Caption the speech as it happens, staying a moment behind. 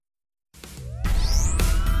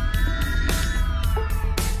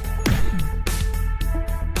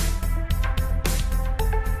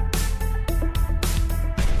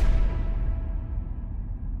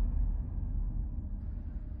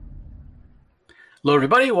Hello,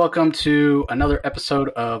 everybody. Welcome to another episode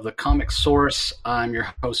of The Comic Source. I'm your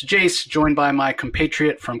host, Jace, joined by my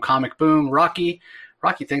compatriot from Comic Boom, Rocky.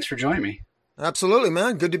 Rocky, thanks for joining me. Absolutely,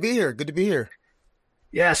 man. Good to be here. Good to be here.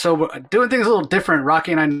 Yeah, so we're doing things a little different.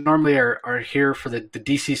 Rocky and I normally are here for the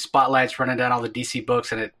DC spotlights, running down all the DC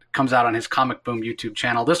books, and it comes out on his Comic Boom YouTube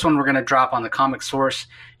channel. This one we're going to drop on the Comic Source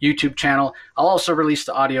YouTube channel. I'll also release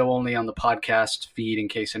the audio only on the podcast feed in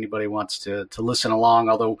case anybody wants to listen along,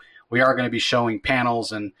 although we are going to be showing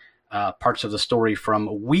panels and parts of the story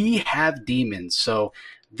from We Have Demons. So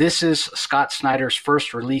this is Scott Snyder's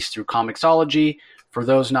first release through Comixology. For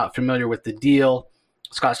those not familiar with the deal,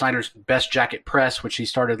 Scott Snyder's Best Jacket Press, which he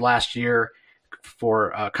started last year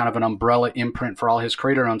for kind of an umbrella imprint for all his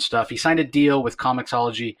creator-owned stuff. He signed a deal with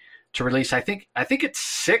Comixology to release, I think it's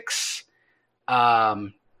six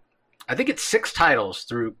titles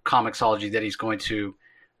through Comixology that he's going to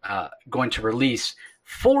release.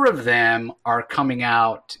 4 of them are coming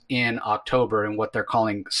out in October in what they're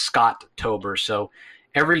calling Scott-tober. So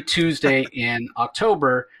every Tuesday in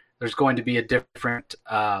October, there's going to be a different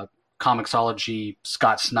Comixology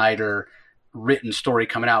Scott Snyder written story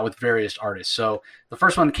coming out with various artists. So the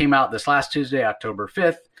first one came out this last Tuesday, October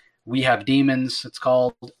 5th. We Have Demons, it's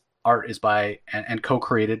called. Art is by and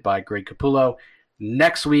co-created by Greg Capullo.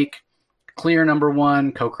 Next week, Clear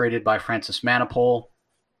 #1, co-created by Francis Manapul,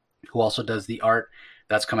 who also does the art.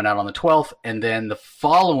 That's coming out on the 12th. And then the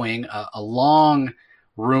following, a long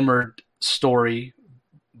rumored story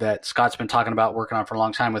that Scott's been talking about working on for a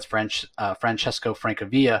long time with Francesco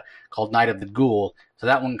Francavilla called Night of the Ghoul. So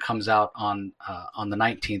that one comes out on the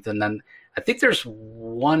 19th. And then I think there's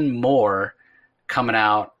one more coming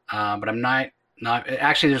out, but I'm not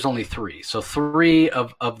actually there's only 3. So 3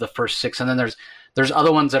 of the first 6. And then there's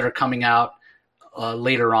other ones that are coming out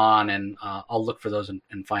later on, and I'll look for those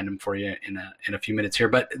and find them for you in a few minutes here.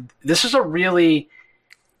 But this is a really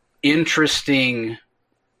interesting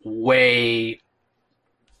way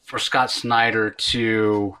for Scott Snyder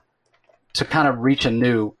to kind of reach a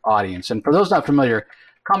new audience. And for those not familiar,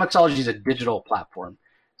 Comixology is a digital platform.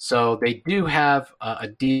 So they do have a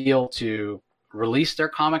deal to release their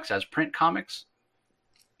comics as print comics.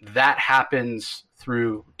 That happens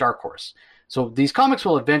through Dark Horse. So these comics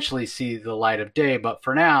will eventually see the light of day, but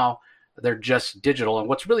for now, they're just digital. And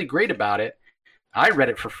what's really great about it, I read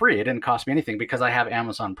it for free. It didn't cost me anything because I have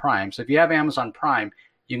Amazon Prime. So if you have Amazon Prime,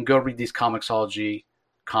 you can go read these Comixology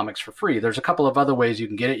comics for free. There's a couple of other ways you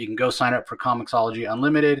can get it. You can go sign up for Comixology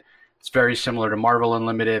Unlimited. It's very similar to Marvel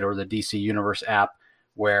Unlimited or the DC Universe app,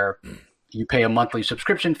 where you pay a monthly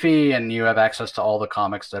subscription fee and you have access to all the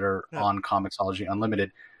comics that are on Comixology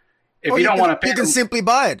Unlimited. If you don't want to pay, you can simply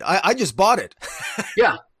buy it. I just bought it.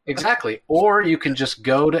 Yeah, exactly. Or you can just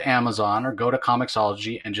go to Amazon or go to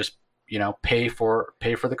Comixology and just pay for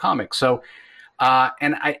the comic. So,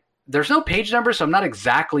 there's no page number, so I'm not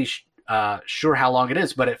exactly sure how long it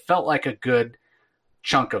is, but it felt like a good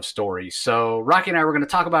chunk of story. So Rocky and I were going to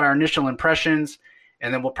talk about our initial impressions,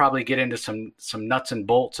 and then we'll probably get into some nuts and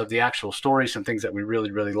bolts of the actual story, some things that we really,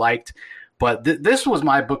 really liked. But this was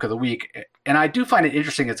my book of the week, and I do find it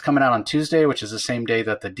interesting. It's coming out on Tuesday, which is the same day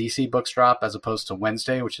that the DC books drop, as opposed to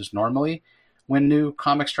Wednesday, which is normally when new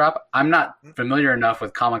comics drop. I'm not familiar enough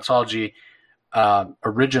with Comixology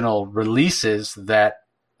original releases that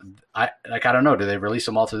I don't know. Do they release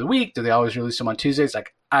them all through the week? Do they always release them on Tuesdays?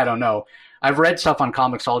 I don't know. I've read stuff on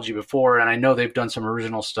Comixology before, and I know they've done some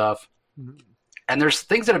original stuff. Mm-hmm. And there's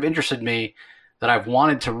things that have interested me that I've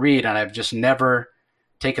wanted to read, and I've just never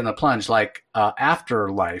taken the plunge, like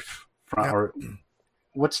Afterlife or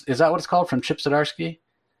is that what it's called, from Chip Zdarsky?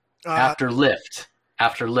 After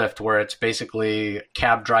Lift, where it's basically a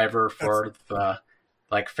cab driver for the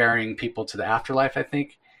ferrying people to the afterlife, I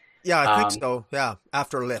think. Yeah, I think so. Yeah,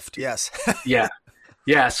 After Lift, yes.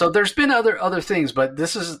 yeah. So there's been other things, but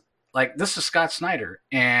this is Scott Snyder,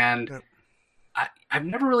 and I've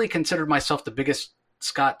never really considered myself the biggest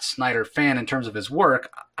Scott Snyder fan in terms of his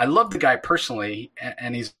work. I love the guy personally,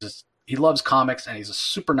 and he loves comics, and he's a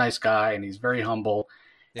super nice guy, and he's very humble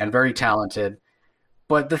and very talented.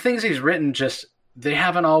 But the things he's written they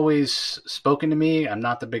haven't always spoken to me. I'm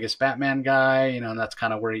not the biggest Batman guy, and that's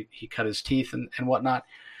kind of where he cut his teeth and whatnot.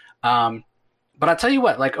 But I'll tell you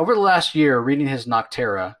what, like over the last year, reading his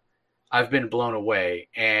Nocterra, I've been blown away,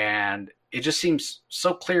 and it just seems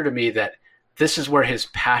so clear to me that this is where his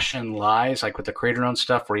passion lies, like with the creator-owned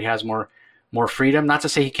stuff, where he has more freedom. Not to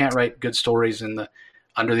say he can't write good stories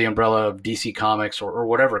under the umbrella of DC Comics or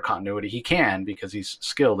whatever continuity. He can, because he's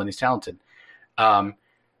skilled and he's talented.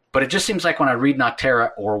 But it just seems like when I read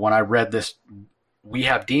Nocterra, or when I read this We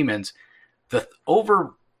Have Demons, the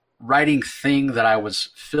writing thing that I was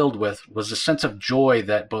filled with was a sense of joy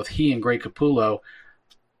that both he and Greg Capullo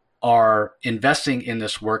are investing in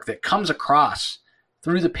this work that comes across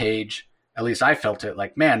through the page. At least I felt it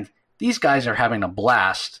like, man, these guys are having a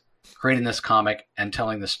blast creating this comic and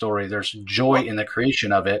telling the story. There's joy in the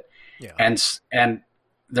creation of it, and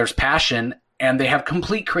there's passion, and they have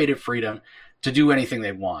complete creative freedom to do anything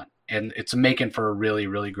they want. And it's making for a really,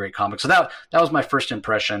 really great comic. So that was my first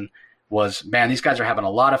impression was, man, these guys are having a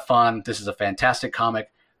lot of fun. This is a fantastic comic,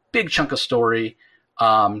 big chunk of story.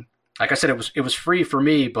 Like I said, it was free for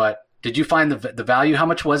me, but did you find the value? How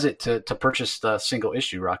much was it to purchase the single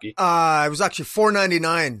issue, Rocky? It was actually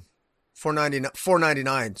 $4.99.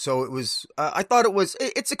 $4.99. So it was. I thought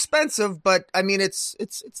it's expensive, but I mean it's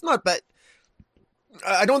not bad.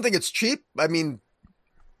 I don't think it's cheap. I mean,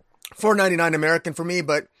 $4.99 American for me,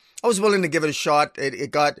 but I was willing to give it a shot.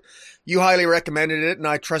 It got, you highly recommended it, and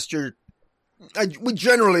I trust your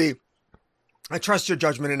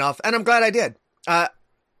judgment enough, and I'm glad I did.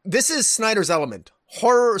 This is Snyder's element.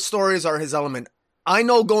 Horror stories are his element. I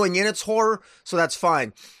know going in it's horror, so that's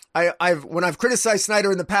fine. When I've criticized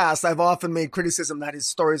Snyder in the past, I've often made criticism that his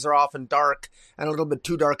stories are often dark and a little bit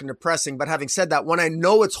too dark and depressing. But having said that, when I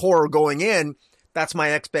know it's horror going in, that's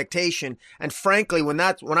my expectation. And frankly, when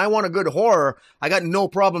I want a good horror, I got no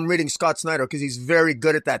problem reading Scott Snyder because he's very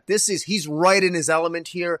good at that. He's right in his element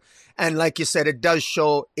here. And like you said, it does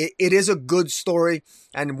show it is a good story.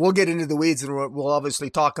 And we'll get into the weeds and we'll obviously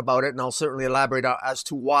talk about it. And I'll certainly elaborate as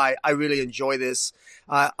to why I really enjoy this.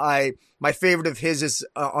 My favorite of his is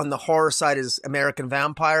on the horror side is American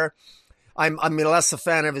Vampire. I'm less a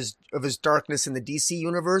fan of his darkness in the DC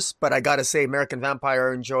universe, but I gotta say American Vampire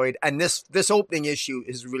I enjoyed, and this opening issue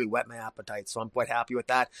has really whet my appetite, so I'm quite happy with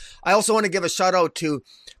that. I also want to give a shout out to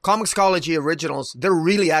Comixology Originals. They're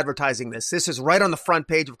really advertising this. This is right on the front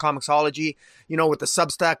page of Comixology, with the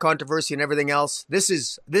Substack controversy and everything else. This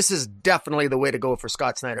is definitely the way to go for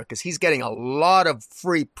Scott Snyder because he's getting a lot of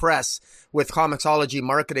free press with Comixology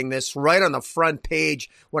marketing this right on the front page.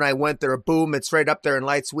 When I went there, boom, it's right up there in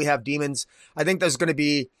lights. We Have Demons. I think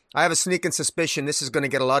I have a sneaking suspicion this is going to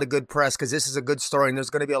get a lot of good press because this is a good story, and there's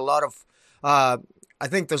going to be a lot of, I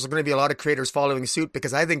think there's going to be a lot of creators following suit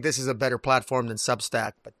because I think this is a better platform than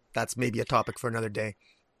Substack, but that's maybe a topic for another day.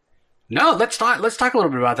 No, let's talk a little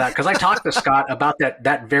bit about that because I talked to Scott about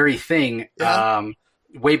that very thing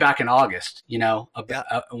way back in August,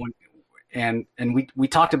 and we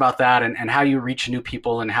talked about that and how you reach new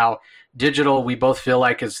people and how digital we both feel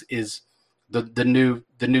like is the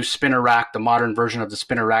new spinner rack, the modern version of the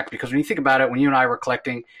spinner rack. Because when you think about it, when you and I were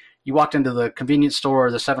collecting, you walked into the convenience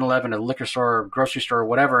store, the 7-Eleven, or the liquor store, or grocery store, or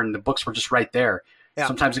whatever, and the books were just right there. Yeah.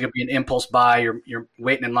 Sometimes it could be an impulse buy. You're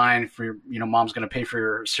waiting in line for mom's going to pay for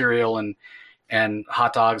your cereal and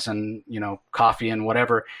hot dogs and coffee and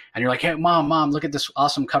whatever, and you're like, hey mom, look at this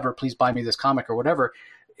awesome cover, please buy me this comic or whatever.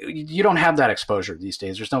 You don't have that exposure these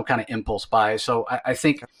days. There's no kind of impulse buy. So I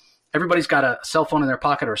think everybody's got a cell phone in their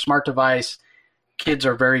pocket or a smart device. Kids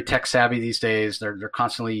are very tech savvy these days. They're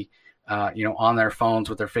constantly on their phones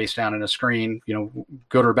with their face down in a screen.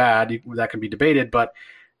 Good or bad, that can be debated. But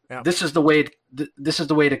this is the way. This is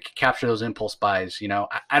the way to capture those impulse buys.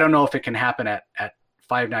 I don't know if it can happen at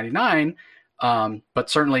 $5.99, but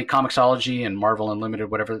certainly Comixology and Marvel Unlimited,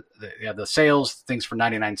 whatever the sales things for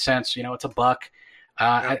 99 cents. It's $1.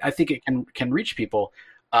 I think it can reach people.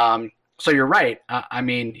 So you're right. I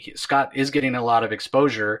mean, Scott is getting a lot of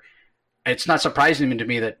exposure. It's not surprising to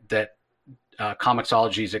me that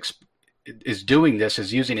Comixology is doing this,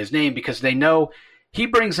 is using his name, because they know he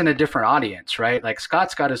brings in a different audience, right? Like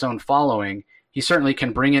Scott's got his own following. He certainly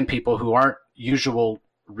can bring in people who aren't usual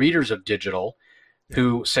readers of digital,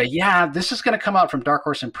 who say, yeah, this is going to come out from Dark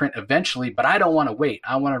Horse in print eventually, but I don't want to wait.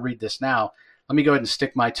 I want to read this now. Let me go ahead and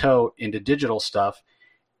stick my toe into digital stuff.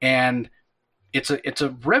 And it's a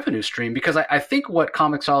revenue stream, because I think what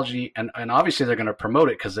Comixology, and obviously they're going to promote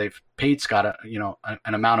it because they've paid Scott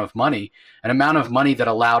an amount of money that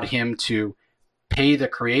allowed him to pay the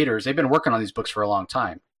creators. They've been working on these books for a long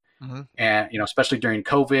time. Mm-hmm. And especially during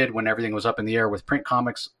COVID, when everything was up in the air with print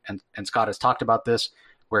comics, and Scott has talked about this,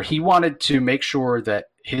 where he wanted to make sure that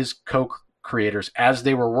his co-creators, as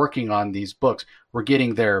they were working on these books, were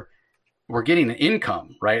getting an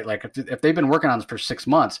income, right? Like if they've been working on this for 6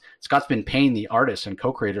 months, Scott's been paying the artists and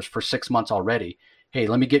co-creators for 6 months already. Hey,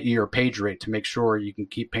 let me get you your page rate to make sure you can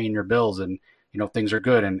keep paying your bills and, things are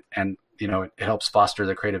good. And it helps foster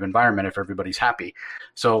the creative environment if everybody's happy.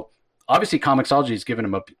 So obviously Comixology is giving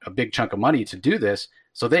them a big chunk of money to do this.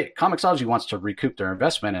 So Comixology wants to recoup their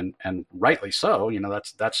investment, and rightly so.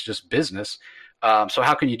 That's just business. So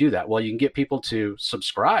how can you do that? Well, you can get people to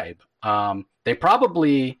subscribe. They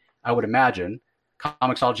probably, I would imagine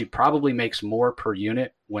Comixology probably makes more per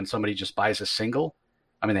unit when somebody just buys a single.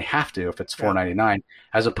 I mean, they have to if it's $4.99,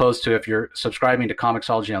 as opposed to if you're subscribing to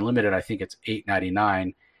Comixology Unlimited, I think it's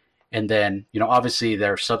 $8.99. And then, obviously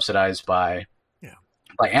they're subsidized by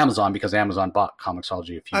Amazon because Amazon bought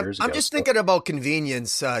Comixology a few years ago. I'm just thinking about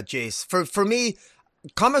convenience, Jace. For me,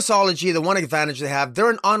 Comixology, the one advantage they have,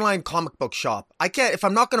 they're an online comic book shop. I can't, if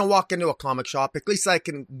I'm not going to walk into a comic shop, at least I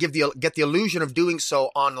can get the illusion of doing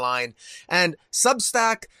so online. And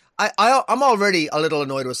Substack, I'm already a little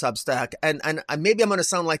annoyed with Substack, and maybe I'm going to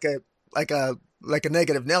sound like a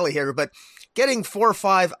negative Nelly here, but getting 4 or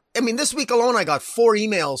 5, I mean, this week alone, I got 4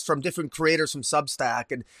 emails from different creators from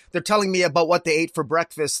Substack, and they're telling me about what they ate for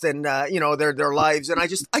breakfast and, their lives. And I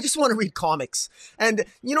just want to read comics. And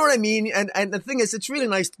you know what I mean? And the thing is, it's really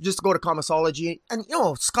nice to just go to Comixology and,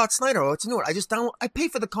 Scott Snyder, it's new. I pay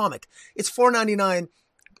for the comic. It's $4.99.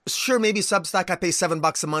 Sure, maybe Substack, I pay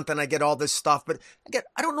 $7 a month and I get all this stuff. But again,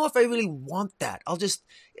 I don't know if I really want that. I'll just,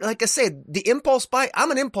 like I said, the impulse buy, I'm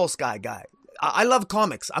an impulse guy. I love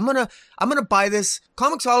comics. I'm gonna buy this.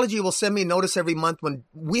 Comixology will send me a notice every month when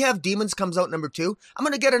We Have Demons comes out #2. I'm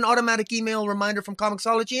gonna get an automatic email reminder from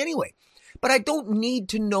Comixology anyway. But I don't need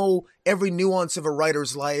to know every nuance of a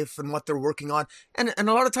writer's life and what they're working on. And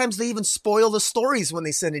a lot of times they even spoil the stories when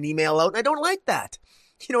they send an email out, and I don't like that.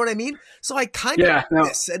 You know what I mean? So I kind of like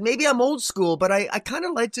this, and maybe I'm old school, but I kind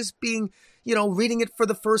of like just being, reading it for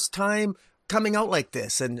the first time, coming out like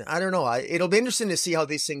this. And I don't know, it'll be interesting to see how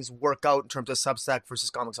these things work out in terms of Substack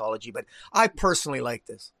versus Comixology, but I personally like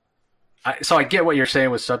this. So I get what you're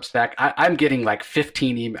saying with Substack. I'm getting like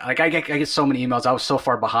 15 emails. Like I get so many emails. I was so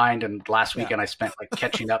far behind, and last weekend I spent like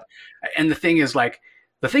catching up. And the thing is, like,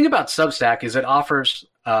 the thing about Substack is it offers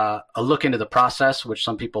a look into the process, which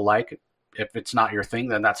some people like. If it's not your thing,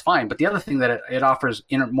 then that's fine. But the other thing that it offers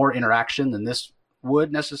more interaction than this would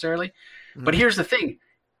necessarily. Mm-hmm. But here's the thing.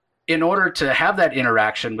 In order to have that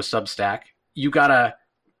interaction with Substack, you got to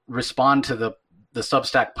respond to the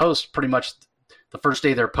Substack post pretty much the first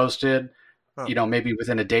day they're posted, maybe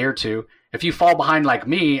within a day or two. If you fall behind like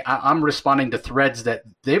me, I'm responding to threads that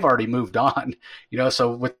they've already moved on,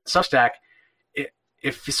 so with Substack,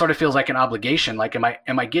 it sort of feels like an obligation. Like,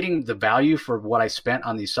 am I getting the value for what I spent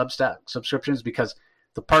on these Substack subscriptions? Because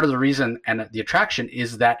the part of the reason and the attraction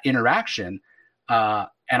is that interaction,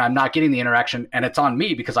 and I'm not getting the interaction, and it's on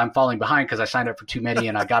me because I'm falling behind because I signed up for too many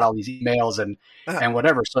and I got all these emails and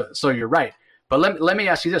whatever. So you're right. But let me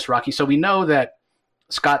ask you this, Rocky. So we know that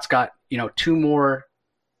Scott's got 2 more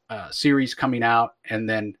series coming out, and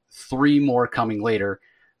then 3 more coming later,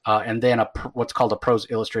 and then what's called a prose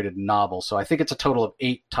illustrated novel. So I think it's a total of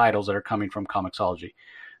 8 titles that are coming from Comixology.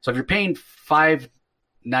 So if you're paying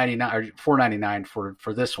 $5.99 or $4.99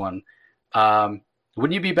 for this one,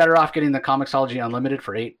 wouldn't you be better off getting the Comixology Unlimited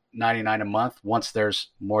for $8.99 a month once there's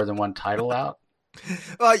more than one title out?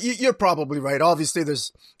 You're probably right. Obviously,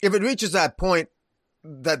 if it reaches that point,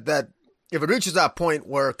 where,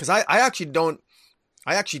 because I actually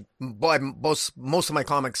buy most of my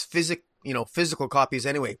comics physical copies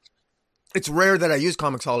anyway. It's rare that I use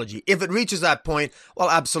Comixology. If it reaches that point, well,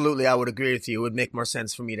 absolutely, I would agree with you. It would make more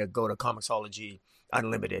sense for me to go to Comixology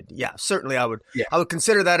Unlimited. Yeah, certainly I would. Yeah. I would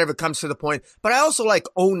consider that if it comes to the point. But I also like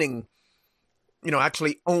owning,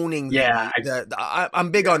 actually owning. Yeah.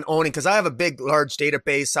 I'm big on owning because I have a large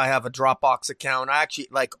database. I have a Dropbox account. I actually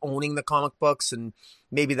like owning the comic books, and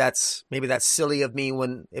maybe that's silly of me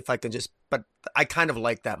if I can but I kind of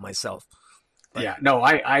like that myself. But. Yeah, no,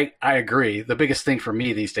 I agree. The biggest thing for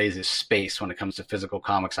me these days is space when it comes to physical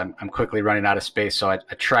comics. I'm quickly running out of space, so I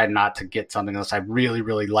try not to get something unless I really,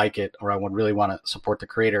 really like it or I would really want to support the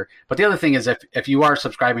creator. But the other thing is if you are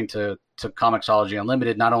subscribing to Comixology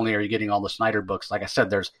Unlimited, not only are you getting all the Snyder books, like I said,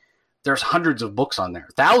 there's hundreds of books on there,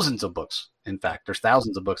 thousands of books. In fact, there's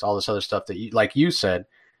thousands of books, all this other stuff that like you said,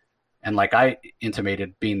 and like I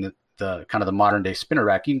intimated, being the kind of the modern day spinner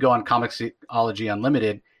rack. You can go on Comixology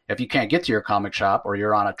Unlimited if you can't get to your comic shop, or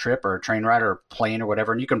you're on a trip or a train ride or a plane or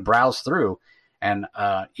whatever, and you can browse through. And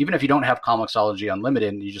even if you don't have Comixology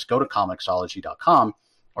Unlimited and you just go to Comixology.com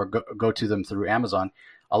or go to them through Amazon,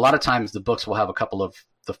 a lot of times the books will have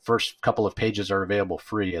the first couple of pages are available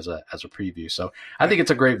free as a preview. So I think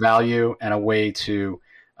it's a great value and a way to,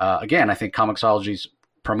 again, I think Comixology's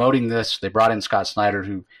promoting this. They brought in Scott Snyder,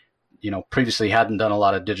 who, previously hadn't done a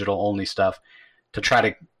lot of digital only stuff, to try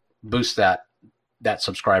to boost that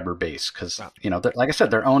subscriber base. Cause like I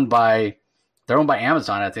said, they're owned by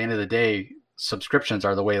Amazon. At the end of the day, subscriptions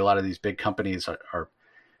are the way a lot of these big companies are.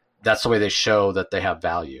 That's the way they show that they have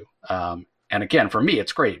value. And again, for me,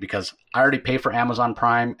 it's great because I already pay for Amazon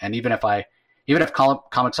Prime. And even if even if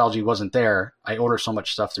Comixology wasn't there, I order so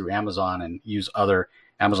much stuff through Amazon and use other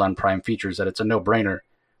Amazon Prime features that it's a no-brainer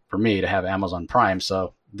for me to have Amazon Prime.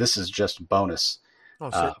 So this is just bonus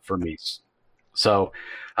for me. So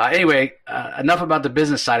anyway, enough about the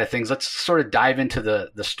business side of things. Let's sort of dive into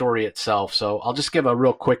the story itself. So I'll just give a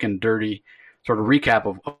real quick and dirty sort of recap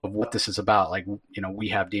of what this is about. Like, We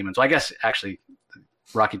Have Demons. Well, I guess actually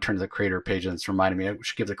Rocky turned to the creator page and it's reminded me I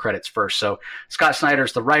should give the credits first. So Scott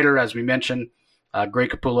Snyder's the writer, as we mentioned. Greg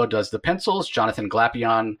Capullo does the pencils. Jonathan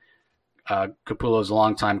Glapion, Capullo's a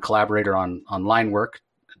longtime collaborator on line work,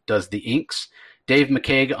 does the inks. Dave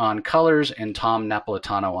McCaig on colors, and Tom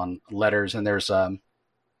Napolitano on letters. And there's a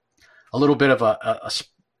little bit of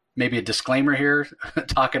maybe a disclaimer here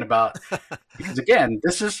talking about, because again,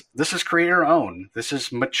 this is creator owned. This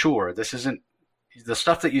is mature. This isn't the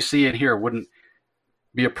stuff that you see in here wouldn't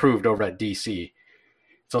be approved over at DC.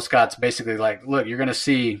 So Scott's basically like, look, you're going to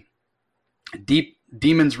see deep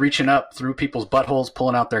demons reaching up through people's buttholes,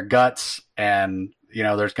 pulling out their guts. And,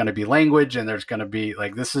 there's going to be language, and there's going to be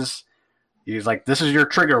like, he's like, this is your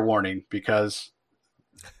trigger warning because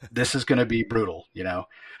this is going to be brutal, Yeah.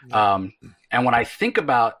 And when I think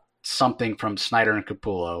about something from Snyder and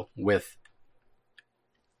Capullo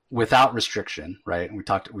without restriction, right? We've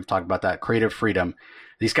talked about that creative freedom.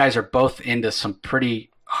 These guys are both into some pretty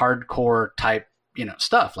hardcore type,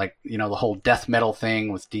 stuff like, the whole death metal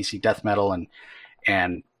thing with DC death metal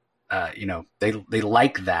and they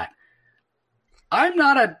like that. I'm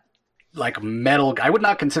not a metal. I would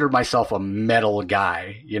not consider myself a metal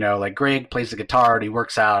guy. Like Greg plays the guitar and he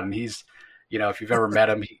works out, and he's, if you've ever met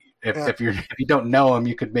him, if you don't know him,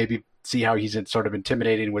 you could maybe see how he's sort of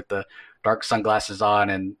intimidating with the dark sunglasses on,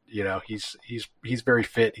 and he's very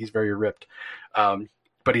fit, he's very ripped,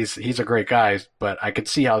 but he's a great guy. But I could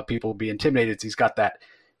see how people would be intimidated. He's got that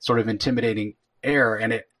sort of intimidating air,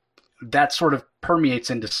 and that sort of permeates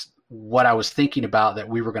into what I was thinking about that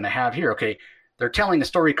we were going to have here. Okay. They're telling a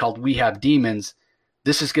story called We Have Demons.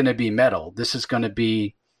 This is going to be metal. This is going to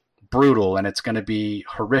be brutal, and it's going to be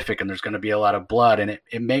horrific, and there's going to be a lot of blood, and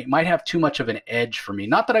it might have too much of an edge for me.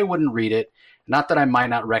 Not that I wouldn't read it, not that I might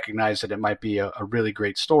not recognize that it might be a really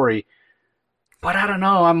great story, but I don't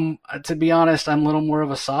know. To be honest, I'm a little more of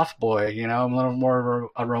a soft boy. I'm a little more of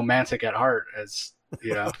a romantic at heart, as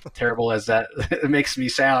terrible as that it makes me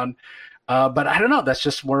sound. But I don't know. That's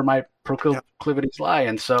just where my proclivities lie,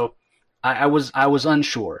 and so I was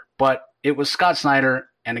unsure, but it was Scott Snyder.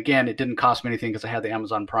 And again, it didn't cost me anything because I had the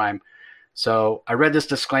Amazon Prime. So I read this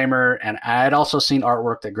disclaimer, and I had also seen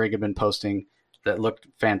artwork that Greg had been posting that looked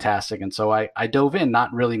fantastic. And so I dove in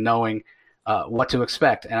not really knowing what to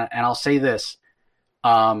expect. And I'll say this,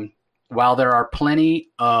 while there are plenty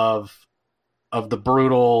of the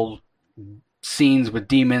brutal scenes with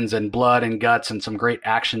demons and blood and guts and some great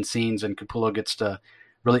action scenes, and Capullo gets to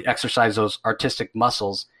really exercise those artistic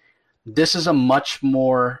muscles, this is a much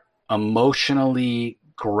more emotionally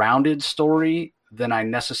grounded story than I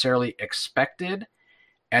necessarily expected.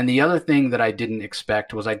 And the other thing that I didn't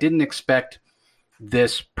expect was I didn't expect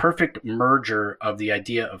this perfect merger of the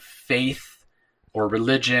idea of faith or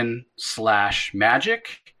religion /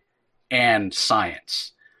 magic and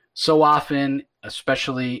science. So often,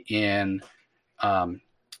 especially in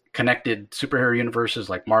connected superhero universes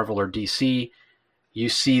like Marvel or DC, you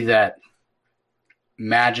see that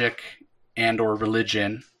magic and or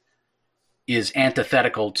religion is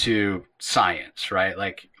antithetical to science, right?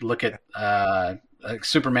 Like look at like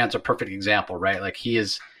Superman's a perfect example, right? Like he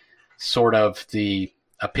is sort of the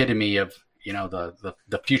epitome of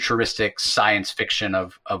the futuristic science fiction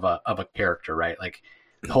of a character, right? Like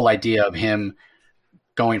the whole idea of him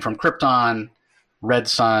going from Krypton, red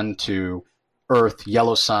sun, to Earth,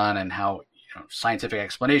 yellow sun, and how scientific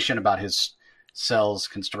explanation about his cells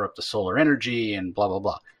can store up the solar energy and blah blah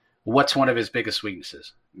blah. What's one of his biggest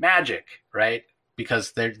weaknesses? Magic, right?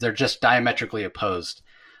 Because they're just diametrically opposed.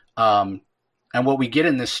 And what we get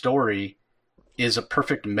in this story is a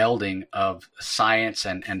perfect melding of science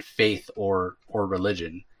and faith or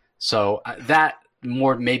religion. So that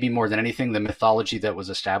maybe more than anything, the mythology that was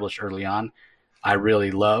established early on, I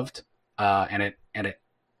really loved, and it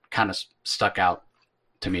kind of stuck out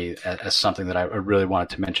to me as something that I really wanted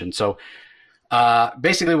to mention. So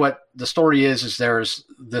basically what the story is there's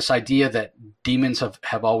this idea that demons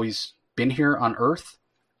have always been here on Earth.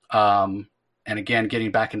 And again,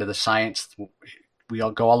 getting back into the science, we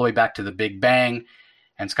all go all the way back to the Big Bang.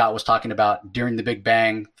 And Scott was talking about during the Big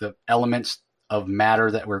Bang, the elements of matter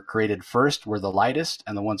that were created first were the lightest,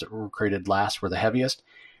 and the ones that were created last were the heaviest.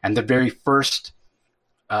 And the very first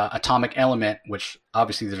atomic element, which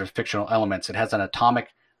obviously these are fictional elements, it has an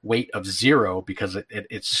atomic weight of 0 because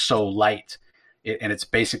it's so light. and it's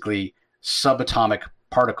basically subatomic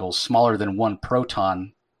particles smaller than one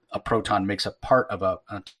proton. A proton makes a part of an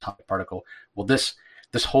atomic particle. Well, this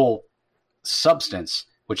whole substance,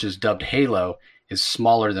 which is dubbed halo, is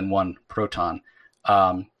smaller than one proton.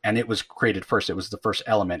 And it was created first. It was the first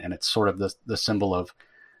element, and it's sort of the symbol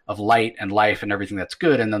of light and life and everything that's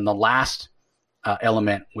good. And then the last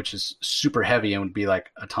element, which is super heavy and would be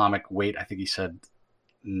like atomic weight, I think he said,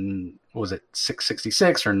 what was it,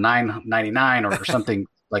 666 or 999 or something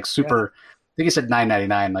like super, yeah. I think he said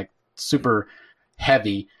 999, like super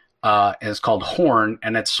heavy, and it's called horn,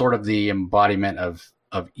 and it's sort of the embodiment of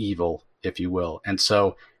evil, if you will. And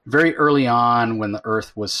so very early on, when the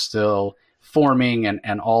earth was still forming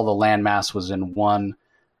and all the landmass was in one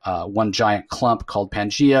giant clump called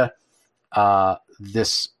Pangea,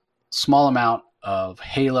 this small amount of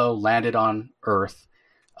halo landed on Earth,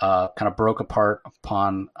 kind of broke apart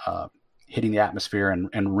upon hitting the atmosphere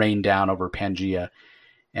and rained down over Pangea,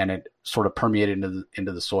 and it sort of permeated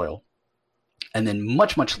into the soil. And then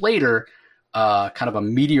much later, kind of a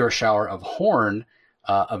meteor shower of horn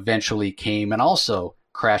eventually came and also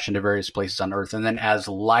crashed into various places on Earth. And then as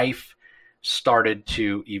life started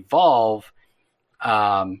to evolve,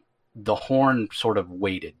 the horn sort of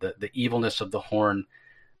waited. The evilness of the horn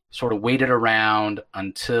sort of waited around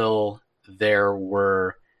until there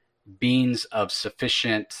were beings of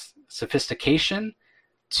sufficient sophistication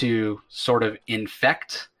to sort of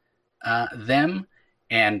infect them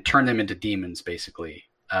and turn them into demons, basically.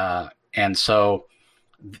 And so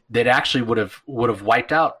that actually would have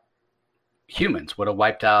wiped out humans, would have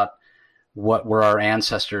wiped out what were our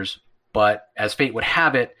ancestors. But as fate would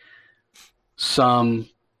have it, some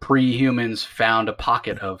pre-humans found a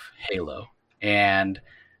pocket of halo, and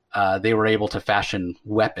they were able to fashion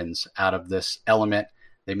weapons out of this element.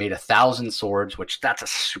 They made 1,000 swords, which that's a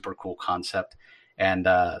super cool concept. And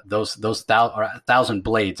those 1,000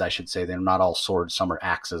 blades, I should say, they're not all swords. Some are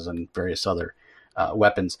axes and various other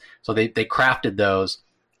weapons. So they crafted those,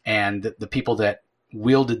 and the people that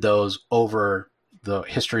wielded those over the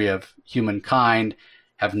history of humankind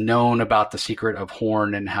have known about the secret of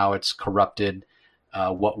horn and how it's corrupted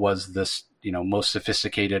what was this, most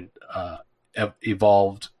sophisticated,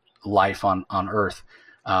 evolved life on Earth.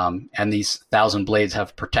 And these 1,000 blades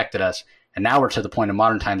have protected us. And now we're to the point in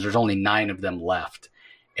modern times, there's only 9 of them left.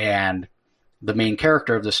 And the main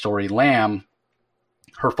character of the story, Lamb,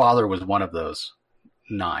 her father was one of those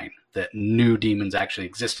 9 that knew demons actually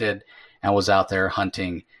existed and was out there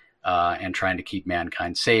hunting and trying to keep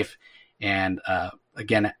mankind safe. And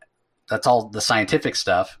again, that's all the scientific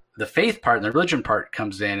stuff. The faith part and the religion part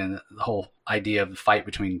comes in, and the whole idea of the fight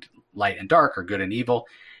between light and dark, or good and evil.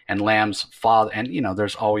 And Lamb's father, and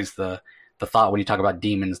there's always the thought when you talk about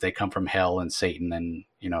demons, they come from hell and Satan, and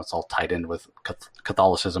it's all tied in with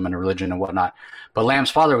Catholicism and religion and whatnot. But Lamb's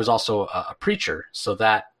father was also a preacher, so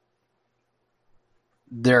that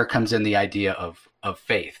there comes in the idea of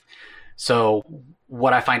faith. So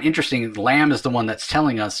what I find interesting, Lamb is the one that's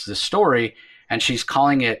telling us this story, and she's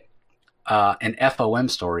calling it an FOM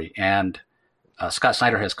story, and Scott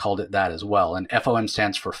Snyder has called it that as well. And FOM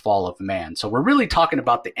stands for Fall of Man. So we're really talking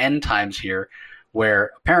about the end times here,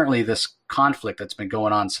 where apparently this conflict that's been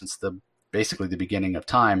going on since basically the beginning of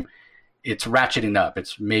time, it's ratcheting up.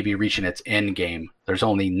 It's maybe reaching its end game. There's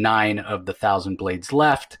only 9 of the 1,000 blades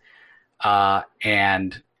left,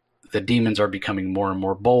 and the demons are becoming more and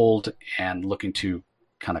more bold and looking to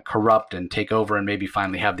kind of corrupt and take over, and maybe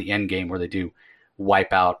finally have the end game where they do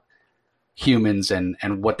wipe out humans and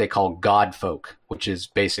what they call God folk, which is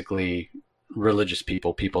basically religious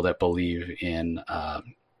people that believe in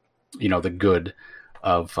the good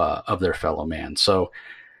of their fellow man. So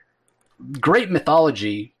great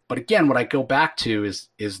mythology, but again, what I go back to is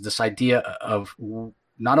this idea of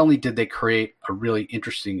not only did they create a really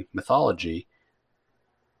interesting mythology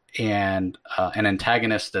and an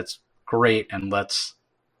antagonist that's great and lets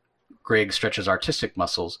Greg stretch his artistic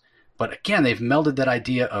muscles, but again, they've melded that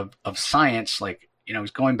idea of science. Like, he's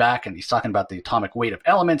going back and he's talking about the atomic weight of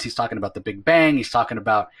elements. He's talking about the Big Bang. He's talking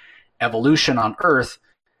about evolution on Earth.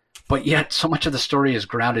 But yet so much of the story is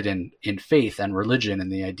grounded in faith and religion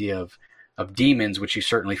and the idea of demons, which you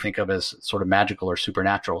certainly think of as sort of magical or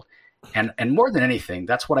supernatural. And more than anything,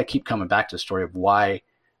 that's what I keep coming back to, the story of why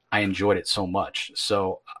I enjoyed it so much.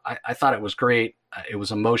 So I thought it was great. It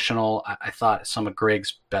was emotional. I thought some of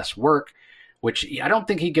Greg's best work, which I don't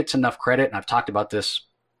think he gets enough credit. And I've talked about this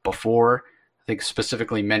before. I think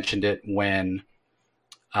specifically mentioned it when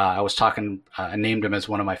I was talking, I named him as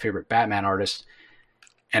one of my favorite Batman artists.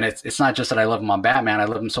 And it's not just that I love him on Batman. I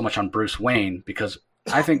love him so much on Bruce Wayne, because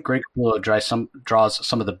I think Greg Capullo draws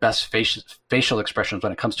some of the best facial expressions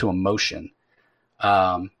when it comes to emotion.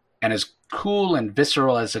 And as cool and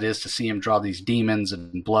visceral as it is to see him draw these demons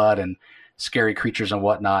and blood and scary creatures and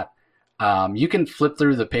whatnot, you can flip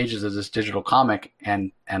through the pages of this digital comic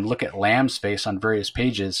and look at Lamb's face on various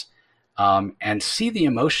pages, and see the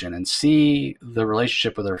emotion and see the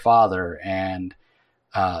relationship with her father, and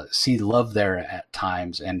see love there at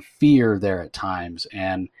times and fear there at times.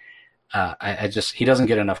 And he doesn't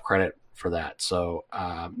get enough credit for that. So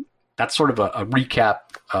that's sort of a recap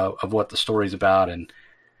of what the story's about, and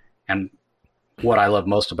what I love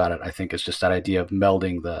most about it, I think, is just that idea of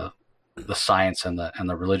melding the science and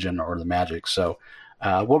the religion or the magic. So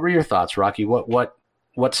what were your thoughts, Rocky? What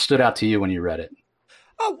stood out to you when you read it?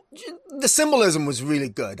 Oh, the symbolism was really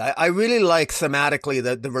good. I really like thematically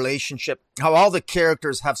the relationship, how all the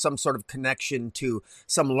characters have some sort of connection to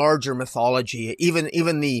some larger mythology. Even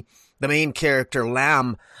the main character,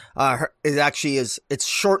 Lam, it's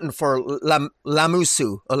shortened for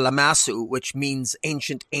Lamusu, or Lamasu, which means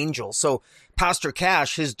ancient angel. So Pastor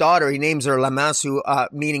Cash, his daughter, he names her Lamasu,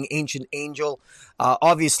 meaning ancient angel.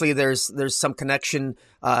 Obviously, there's some connection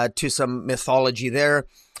to some mythology there.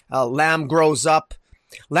 Lam grows up.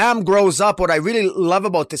 What I really love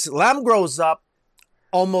about this, Lam grows up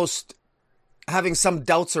almost having some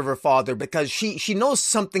doubts of her father, because she knows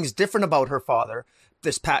something's different about her father,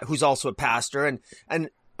 who's also a pastor, and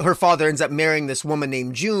her father ends up marrying this woman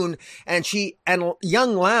named June, and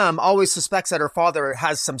young Lam always suspects that her father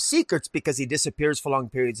has some secrets because he disappears for long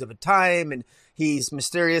periods of time, and he's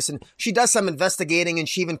mysterious, and she does some investigating, and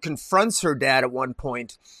she even confronts her dad at one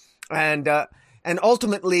point, and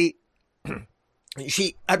ultimately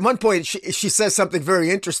at one point she says something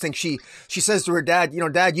very interesting. She says to her dad,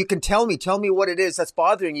 Dad, you can tell me what it is that's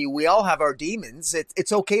bothering you. We all have our demons.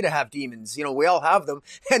 It's okay to have demons. We all have them.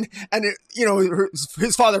 And her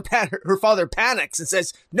father panics and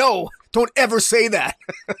says, no, don't ever say that.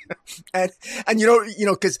 and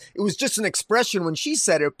because it was just an expression when she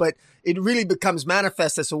said it, but it really becomes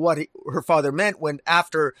manifest as to what her father meant when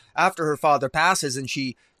after her father passes and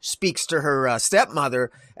she speaks to her stepmother,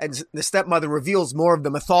 and the stepmother reveals more of the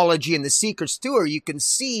mythology and the secrets to her. You can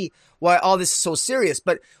see why all this is so serious.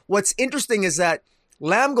 But what's interesting is that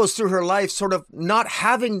Lam goes through her life sort of not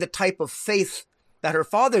having the type of faith that her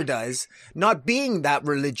father does, not being that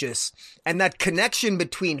religious, and that connection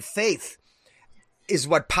between faith is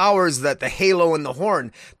what powers the halo and the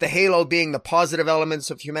horn. The halo being the positive elements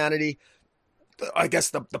of humanity, I guess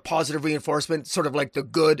the positive reinforcement, sort of like the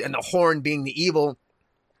good, and the horn being the evil.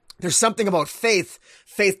 There's something about faith.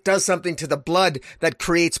 Faith does something to the blood that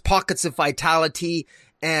creates pockets of vitality,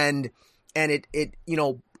 and it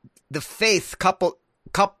the faith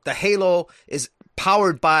the halo is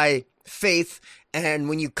powered by faith, and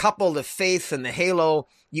when you couple the faith and the halo,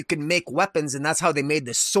 you can make weapons, and that's how they made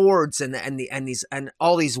the swords and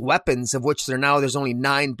all these weapons, of which there's only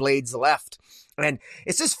 9 blades left, and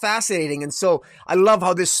it's just fascinating. And so I love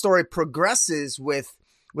how this story progresses with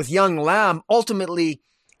young Lam. Ultimately,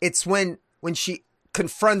 it's when she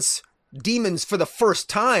confronts demons for the first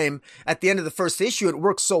time at the end of the first issue, it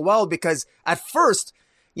works so well, because at first,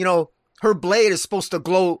 her blade is supposed to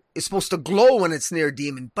glow when it's near a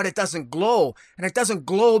demon, but it doesn't glow. And it doesn't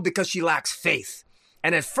glow because she lacks faith.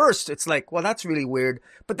 And at first it's like, well, that's really weird.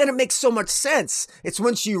 But then it makes so much sense. It's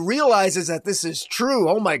when she realizes that this is true.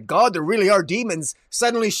 Oh my God, there really are demons.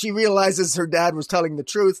 Suddenly she realizes her dad was telling the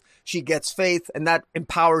truth. She gets faith, and that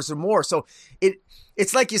empowers her more. So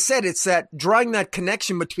it's like you said, it's that drawing that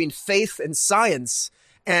connection between faith and science.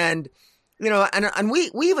 And and we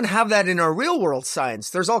even have that in our real world science.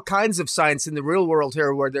 There's all kinds of science in the real world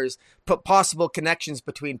here where there's possible connections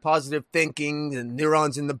between positive thinking and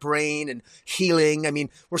neurons in the brain and healing. I mean,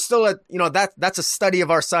 we're still at, that's a study of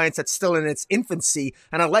our science that's still in its infancy.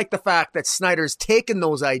 And I like the fact that Snyder's taken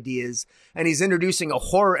those ideas and he's introducing a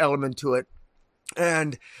horror element to it.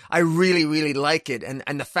 And I really, really like it.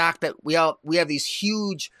 And the fact that we have these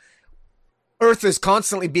huge, Earth is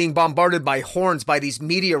constantly being bombarded by horns, by these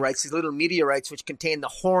meteorites, these little meteorites, which contain the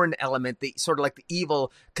horn element, the sort of like the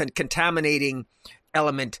evil contaminating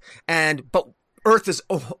element. But Earth has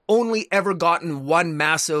only ever gotten one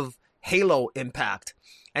massive halo impact.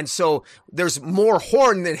 And so there's more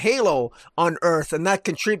horn than halo on Earth. And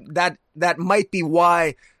that might be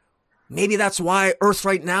why, maybe that's why Earth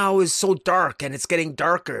right now is so dark and it's getting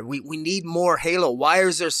darker. We need more halo. Why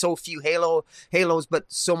is there so few halos, but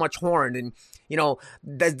so much horn? And,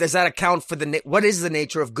 does that account for what is the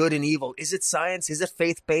nature of good and evil? Is it science? Is it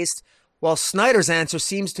faith-based? Well, Snyder's answer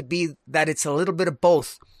seems to be that it's a little bit of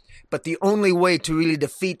both. But the only way to really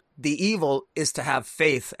defeat the evil is to have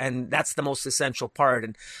faith. And that's the most essential part.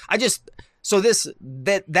 And So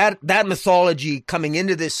that mythology coming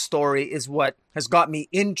into this story is what has got me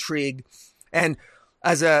intrigued. And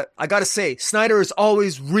I got to say, Snyder is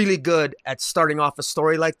always really good at starting off a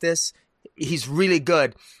story like this. He's really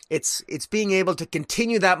good. It's being able to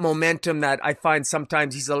continue that momentum that I find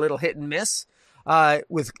sometimes he's a little hit and miss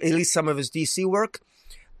with at least some of his DC work.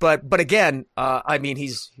 But again, I mean,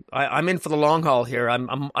 I'm in for the long haul here.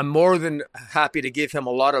 I'm more than happy to give him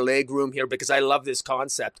a lot of leg room here because I love this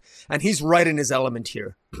concept, and he's right in his element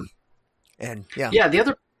here. And yeah. The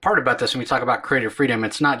other part about this, when we talk about creative freedom,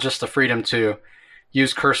 it's not just the freedom to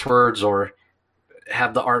use curse words or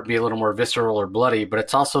have the art be a little more visceral or bloody, but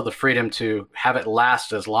it's also the freedom to have it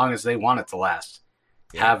last as long as they want it to last.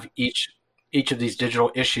 Yeah. Have each of these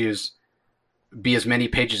digital issues be as many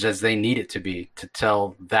pages as they need it to be to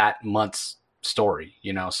tell that month's story,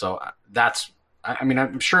 So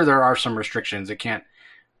I'm sure there are some restrictions. It can't,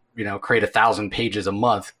 create 1,000 pages a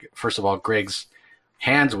month. First of all, Greg's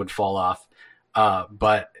hands would fall off.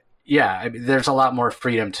 But yeah, there's a lot more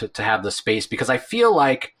freedom to have the space, because I feel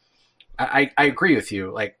like I agree with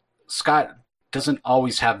you. Like, Scott doesn't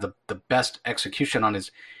always have the best execution on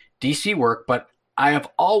his DC work, but I have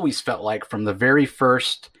always felt like from the very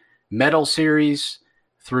first Metal series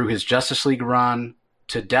through his Justice League run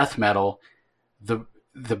to Death Metal,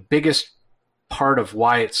 the biggest part of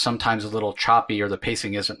why it's sometimes a little choppy or the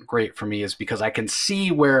pacing isn't great for me is because I can see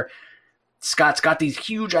where Scott's got these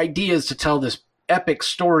huge ideas to tell this epic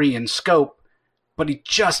story in scope, but he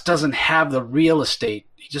just doesn't have the real estate.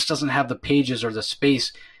 He just doesn't have the pages or the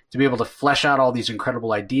space to be able to flesh out all these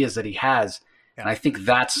incredible ideas that he has. And I think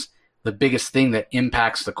that's the biggest thing that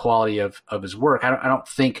impacts the quality of his work. I don't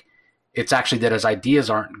think it's actually that his ideas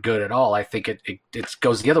aren't good at all. I think it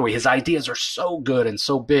goes the other way. His ideas are so good and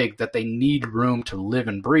so big that they need room to live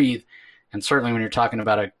and breathe. And certainly when you're talking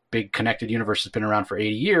about a big connected universe that's been around for 80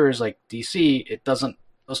 years, like DC,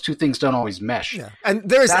 those two things don't always mesh. Yeah. And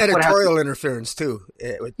there's editorial interference too.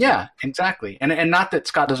 Yeah, exactly. And not that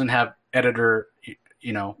Scott doesn't have editor,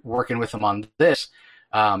 working with him on this,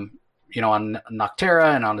 on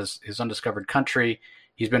Noctera and on his Undiscovered Country.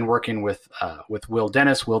 He's been working with Will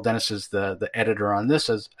Dennis. Will Dennis is the editor on this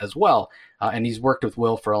as well. And he's worked with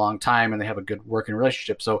Will for a long time, and they have a good working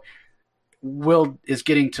relationship. So Will is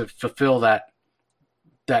getting to fulfill that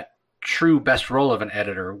true best role of an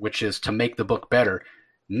editor, which is to make the book better.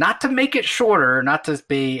 Not to make it shorter, not to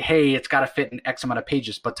be, hey, it's got to fit in X amount of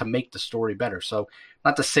pages, but to make the story better. So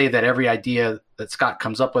not to say that every idea that Scott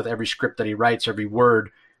comes up with, every script that he writes, every word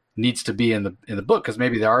needs to be in the book, because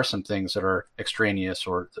maybe there are some things that are extraneous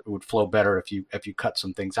or that would flow better if you cut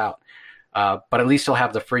some things out. But at least he'll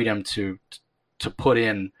have the freedom to put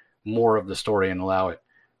in more of the story and allow it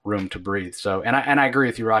room to breathe. So, and I agree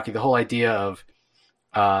with you, Rocky. The whole idea of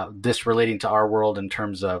this relating to our world in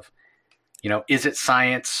terms of, is it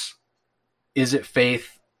science? Is it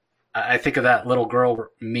faith? I think of that little girl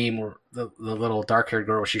meme, where the little dark-haired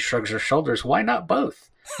girl, she shrugs her shoulders. Why not both?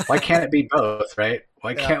 Why can't it be both, right?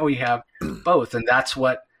 Why can't we have both? And that's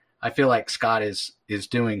what I feel like Scott is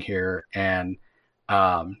doing here, and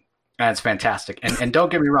it's fantastic. And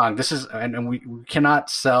don't get me wrong, this is, and we cannot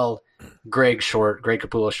sell Greg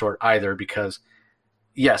Capullo short either, because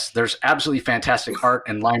yes, there's absolutely fantastic art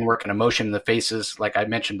and line work and emotion in the faces, like I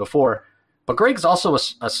mentioned before. But Greg's also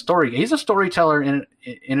he's a storyteller in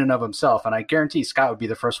and of himself. And I guarantee Scott would be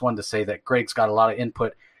the first one to say that Greg's got a lot of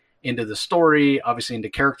input into the story, obviously into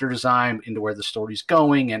character design, into where the story's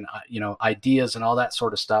going, and, ideas and all that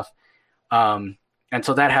sort of stuff. And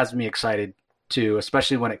so that has me excited too,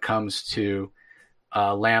 especially when it comes to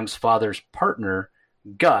Lamb's father's partner,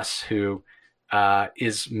 Gus, who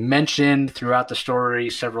is mentioned throughout the story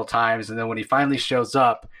several times. And then when he finally shows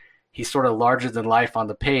up, he's sort of larger than life on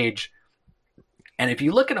the page. And if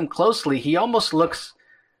you look at him closely, he almost looks,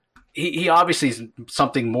 he obviously is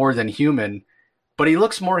something more than human, but he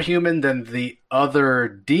looks more human than the other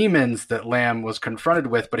demons that Lamb was confronted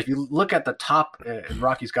with. But if you look at the top, and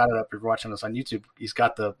Rocky's got it up, if you're watching this on YouTube, he's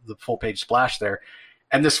got the full page splash there.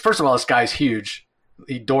 And this, first of all, this guy's huge.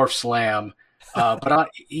 He dwarfs Lamb. But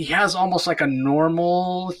he has almost like a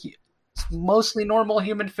mostly normal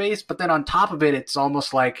human face. But then on top of it, it's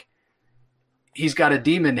almost like he's got a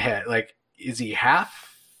demon head. Like, is he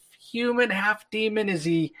half human, half demon? Is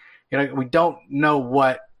he, we don't know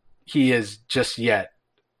what he is just yet,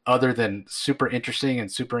 other than super interesting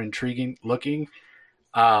and super intriguing looking.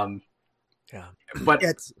 But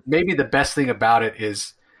maybe the best thing about it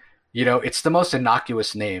is, it's the most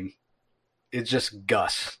innocuous name. It's just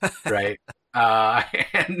Gus, right?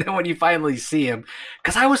 And then when you finally see him,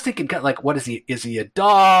 because I was thinking, like, what is he? Is he a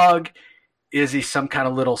dog? is he some kind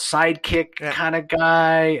of little sidekick kind of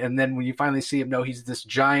guy? And then when you finally see him, no, he's this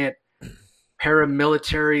giant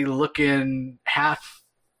paramilitary looking half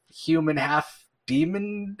human, half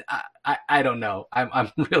demon. I don't know.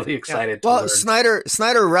 I'm really excited. Well,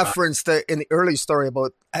 Snyder referenced in the early story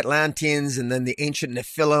about Atlanteans and then the ancient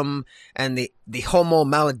Nephilim and the Homo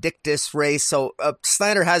maledictus race. So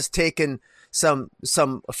Snyder has taken some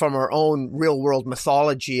from our own real world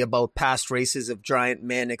mythology about past races of giant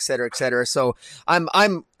men, et cetera, et cetera. So I'm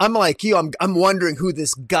like you. I'm wondering who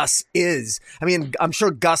this Gus is. I mean, I'm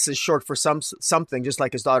sure Gus is short for something, just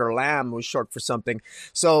like his daughter Lamb was short for something.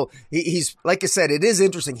 So he's, like I said, it is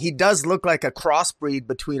interesting. He does look like a crossbreed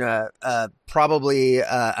between probably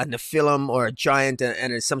a Nephilim or a giant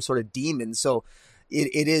and some sort of demon. So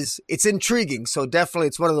it's intriguing. So definitely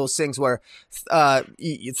it's one of those things where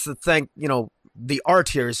it's the art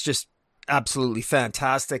here is just absolutely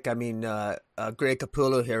fantastic. I mean, Greg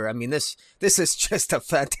Capullo here. I mean, this is just a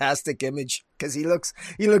fantastic image because he looks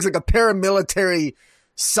like a paramilitary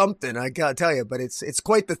something, I gotta tell you, but it's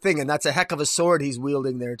quite the thing. And that's a heck of a sword he's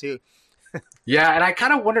wielding there too. Yeah. And I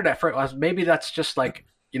kind of wondered at first, maybe that's just like,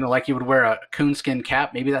 like you would wear a coonskin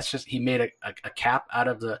cap. Maybe that's just, he made a cap out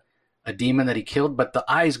of a demon that he killed, but the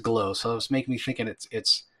eyes glow. So it was making me thinking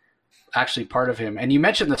it's actually part of him. And you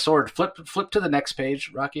mentioned the sword. Flip to the next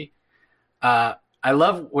page, Rocky. I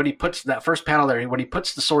love when he puts that first panel there, when he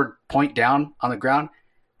puts the sword point down on the ground.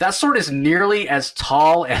 That sword is nearly as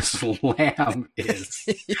tall as Lamb is.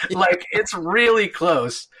 Like, it's really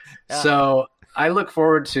close. Yeah. So I look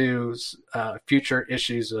forward to future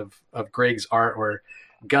issues of Greg's art where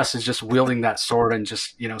Gus is just wielding that sword and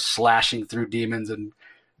just, slashing through demons, and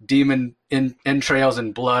demon entrails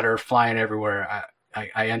and blood are flying everywhere.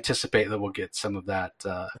 I anticipate that we'll get some of that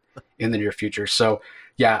in the near future. So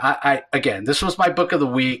yeah, I again, this was my book of the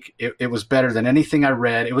week. It was better than anything I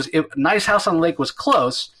read. Nice House on the Lake was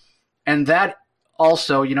close. And that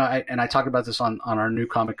also, I talked about this on our new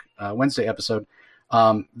Comic Wednesday episode.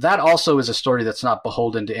 That also is a story that's not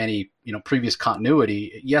beholden to any, previous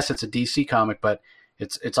continuity. Yes, it's a DC comic, but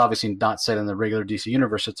it's obviously not set in the regular DC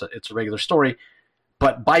universe. It's a regular story.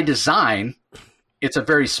 But by design, it's a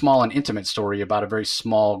very small and intimate story about a very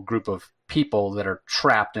small group of people that are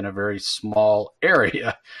trapped in a very small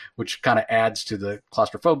area, which kind of adds to the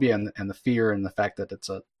claustrophobia and the fear and the fact that it's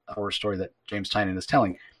a horror story that James Tynion is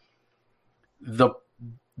telling. The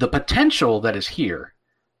potential that is here,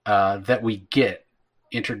 that we get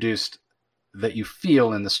introduced, that you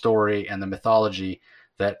feel in the story and the mythology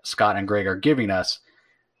that Scott and Greg are giving us,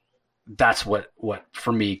 that's what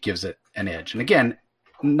for me gives it an edge. And again,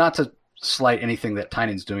 not to slight anything that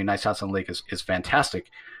Tynion's doing, Nice House on the Lake is fantastic.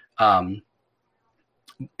 And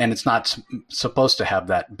it's not supposed to have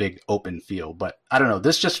that big open feel, but I don't know.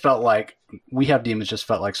 This just felt like We Have Demons just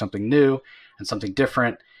felt like something new and something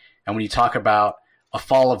different. And when you talk about a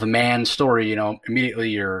fall of man story, immediately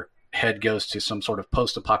your head goes to some sort of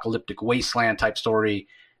post-apocalyptic wasteland type story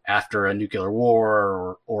after a nuclear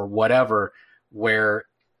war or whatever, where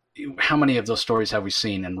how many of those stories have we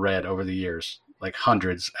seen and read over the years? Like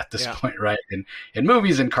hundreds at this point, right? In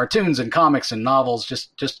movies and cartoons and comics and novels,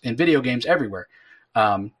 just in video games everywhere.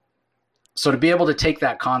 So to be able to take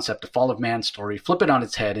that concept, a fall of man story, flip it on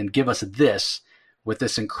its head and give us this with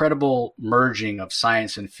this incredible merging of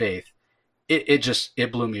science and faith,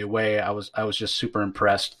 it blew me away. I was just super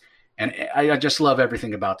impressed. And I just love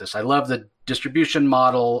everything about this. I love the distribution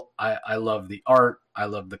model. I love the art. I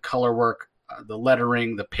love the color work, the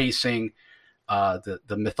lettering, the pacing, the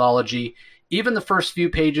mythology. Even the first few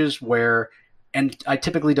pages where, and I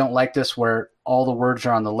typically don't like this, where all the words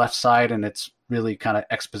are on the left side and it's really kind of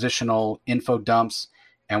expositional info dumps,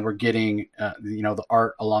 and we're getting, the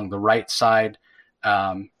art along the right side.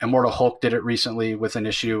 Immortal Hulk did it recently with an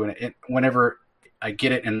issue, and whenever I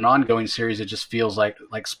get it in an ongoing series, it just feels like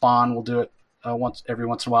Spawn will do it every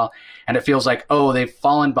once in a while, and it feels like, they've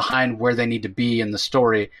fallen behind where they need to be in the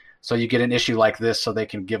story. So you get an issue like this, so they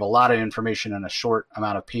can give a lot of information in a short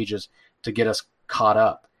amount of pages to get us caught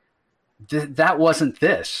up. That wasn't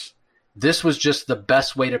this. This was just the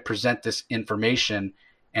best way to present this information,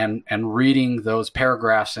 and reading those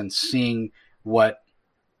paragraphs and seeing what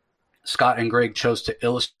Scott and Greg chose to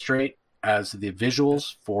illustrate as the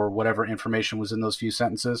visuals for whatever information was in those few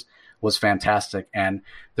sentences was fantastic. And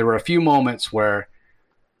there were a few moments where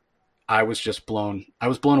I was blown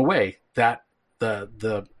away. That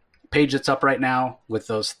the page that's up right now with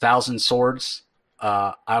those 1,000 swords,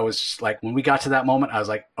 I was just like, when we got to that moment, I was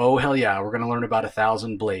like, oh hell yeah, we're going to learn about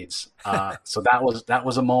 1,000 blades. So that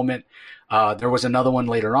was a moment. There was another one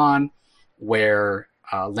later on where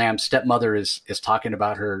Lamb's stepmother is talking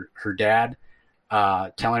about her dad,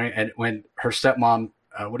 telling her, and when her stepmom,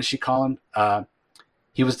 what does she call him?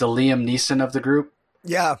 He was the Liam Neeson of the group.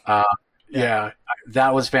 Yeah. Yeah,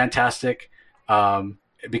 that was fantastic.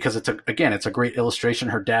 Because it's a great illustration.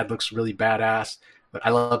 Her dad looks really badass. But I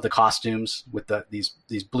love the costumes with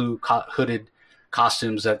these blue hooded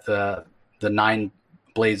costumes that the 9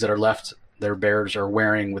 blades that are left, their bears are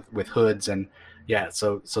wearing with hoods. And yeah,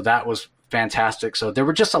 so that was fantastic. So there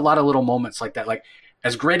were just a lot of little moments like that. Like,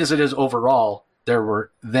 as great as it is overall, there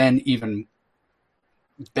were then even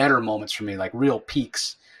better moments for me, like real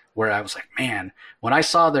peaks where I was like, man, when I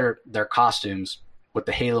saw their costumes with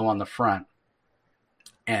the halo on the front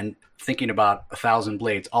and thinking about 1,000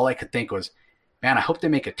 blades, all I could think was, man, I hope they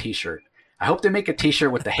make a t-shirt. I hope they make a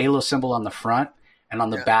t-shirt with the halo symbol on the front, and on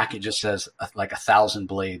the back it just says like 1,000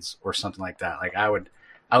 blades or something like that. Like I would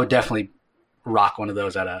definitely rock one of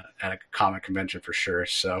those at a comic convention for sure.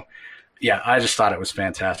 So yeah, I just thought it was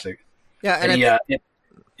fantastic. Yeah. And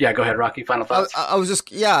yeah, go ahead, Rocky. Final thoughts. I was just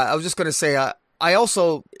going to say, I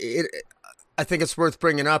think it's worth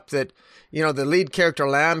bringing up that, the lead character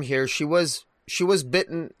Lamb here, she was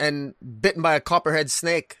bitten by a copperhead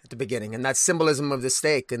snake at the beginning, and that symbolism of the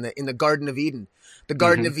snake in the Garden of Eden. The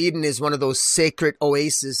Garden of Eden is one of those sacred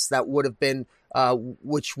oases that would have been,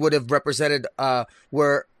 which would have represented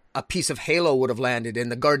where a piece of halo would have landed in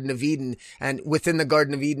the Garden of Eden, and within the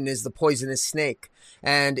Garden of Eden is the poisonous snake.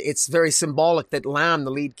 And it's very symbolic that Lamb,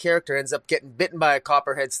 the lead character, ends up getting bitten by a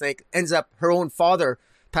copperhead snake, her own father,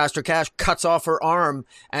 Pastor Cash, cuts off her arm,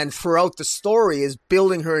 and throughout the story is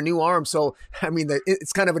building her a new arm. So, I mean,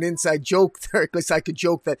 it's kind of an inside joke there. At least I could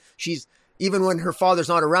joke that even when her father's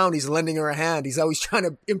not around, he's lending her a hand. He's always trying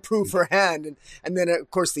to improve her hand. And then, of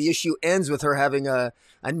course, the issue ends with her having a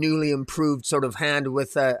newly improved sort of hand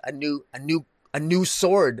with a new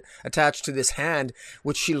sword attached to this hand,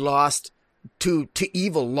 which she lost to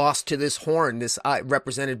evil, lost to this horn, this eye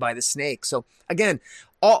represented by the snake. So again,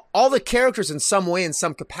 all the characters in some way, in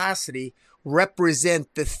some capacity,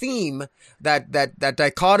 represent the theme, that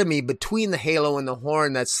dichotomy between the halo and the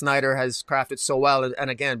horn that Snyder has crafted so well. And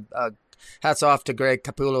again, hats off to Greg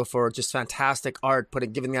Capullo for just fantastic art,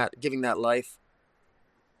 giving that life.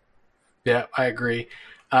 Yeah, I agree.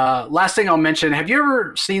 Last thing I'll mention, have you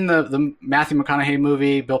ever seen the Matthew McConaughey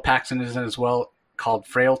movie, Bill Paxton is in as well, called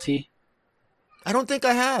Frailty? I don't think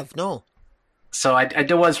I have, no. So I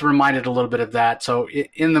was reminded a little bit of that. So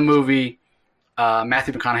in the movie,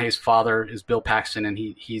 Matthew McConaughey's father is Bill Paxton, and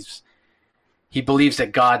he believes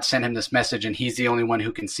that God sent him this message, and he's the only one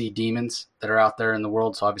who can see demons that are out there in the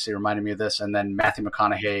world. So obviously it reminded me of this. And then Matthew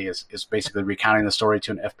McConaughey is basically recounting the story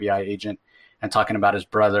to an FBI agent and talking about his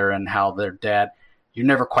brother and how their dad, you're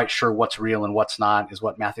never quite sure what's real and what's not. Is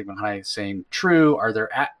what Matthew McConaughey is saying true? Are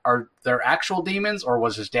there actual demons, or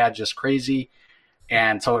was his dad just crazy?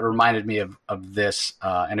 And so it reminded me of this.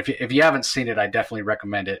 And if you haven't seen it, I definitely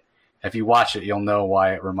recommend it. If you watch it, you'll know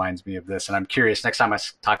why it reminds me of this. And I'm curious, next time I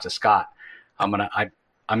talk to Scott, I'm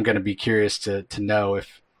gonna be curious to know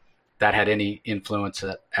if that had any influence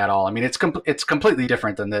at all. I mean, it's completely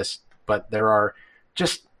different than this, but there are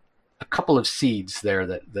just a couple of seeds there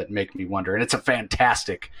that make me wonder. And it's a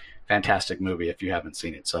fantastic movie if you haven't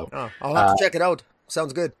seen it. So I'll have to check it out.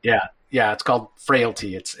 Sounds good. Yeah, it's called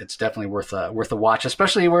Frailty. It's definitely worth a watch,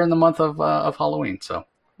 especially we're in the month of Halloween. So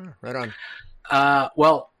right on.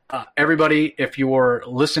 Everybody, if you're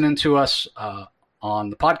listening to us on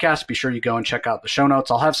the podcast, be sure you go and check out the show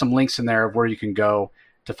notes. I'll have some links in there of where you can go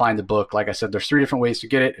to find the book. Like I said, there's 3 different ways to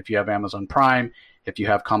get it. If you have Amazon Prime, if you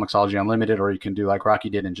have Comixology Unlimited, or you can do like Rocky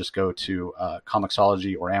did and just go to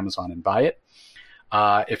Comixology or Amazon and buy it.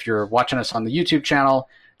 If you're watching us on the YouTube channel,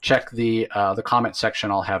 check the comment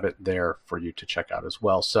section. I'll have it there for you to check out as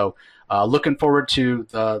well. So looking forward to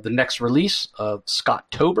the next release of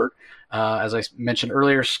Scott-tober. As I mentioned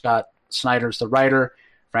earlier, Scott Snyder's the writer.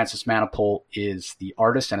 Francis Manapul is the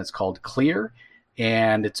artist, and it's called Clear.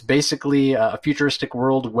 And it's basically a futuristic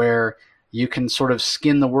world where you can sort of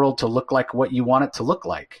skin the world to look like what you want it to look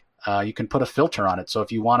like. You can put a filter on it. So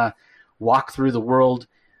if you want to walk through the world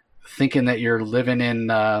thinking that you're living in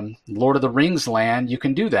Lord of the Rings land, you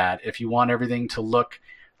can do that. If you want everything to look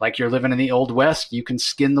like you're living in the Old West, you can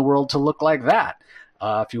skin the world to look like that.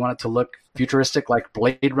 If you want it to look futuristic like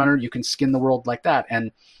Blade Runner, you can skin the world like that.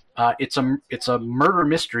 And it's a murder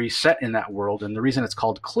mystery set in that world. And the reason it's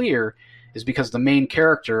called Clear is because the main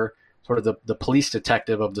character, sort of the police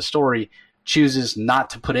detective of the story, chooses not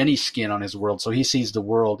to put any skin on his world. So he sees the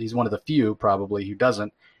world. He's one of the few probably who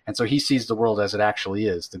doesn't. And so he sees the world as it actually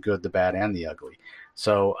is, the good, the bad, and the ugly.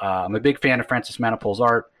 So I'm a big fan of Francis Manapul's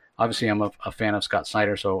art. obviously I'm a fan of Scott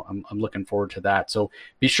Snyder, so I'm looking forward to that. So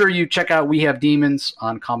be sure you check out We Have Demons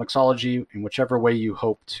on Comixology in whichever way you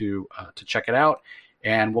hope to check it out.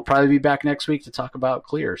 And we'll probably be back next week to talk about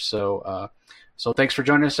Clear. So thanks for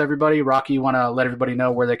joining us, everybody. Rocky, you want to let everybody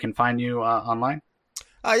know where they can find you online?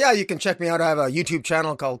 Yeah, you can check me out. I have a YouTube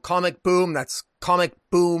channel called Comic Boom. That's Comic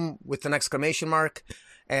Boom with an exclamation mark.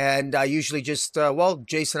 And I usually just,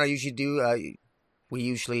 Jason, I usually do,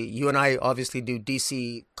 you and I obviously do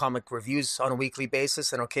DC comic reviews on a weekly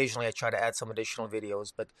basis. And occasionally I try to add some additional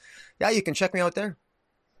videos. But yeah, you can check me out there.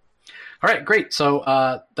 All right, great. So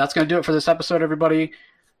that's going to do it for this episode, everybody.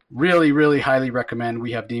 Really, really highly recommend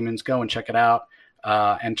We Have Demons. Go and check it out.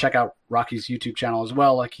 And check out Rocky's YouTube channel as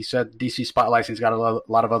well. Like he said, DC Spotlights, he's got a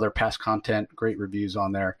lot of other past content, great reviews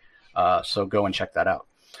on there. So go and check that out.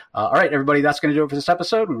 All right, everybody, that's going to do it for this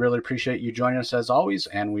episode. We really appreciate you joining us as always,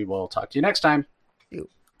 and we will talk to you next time. You.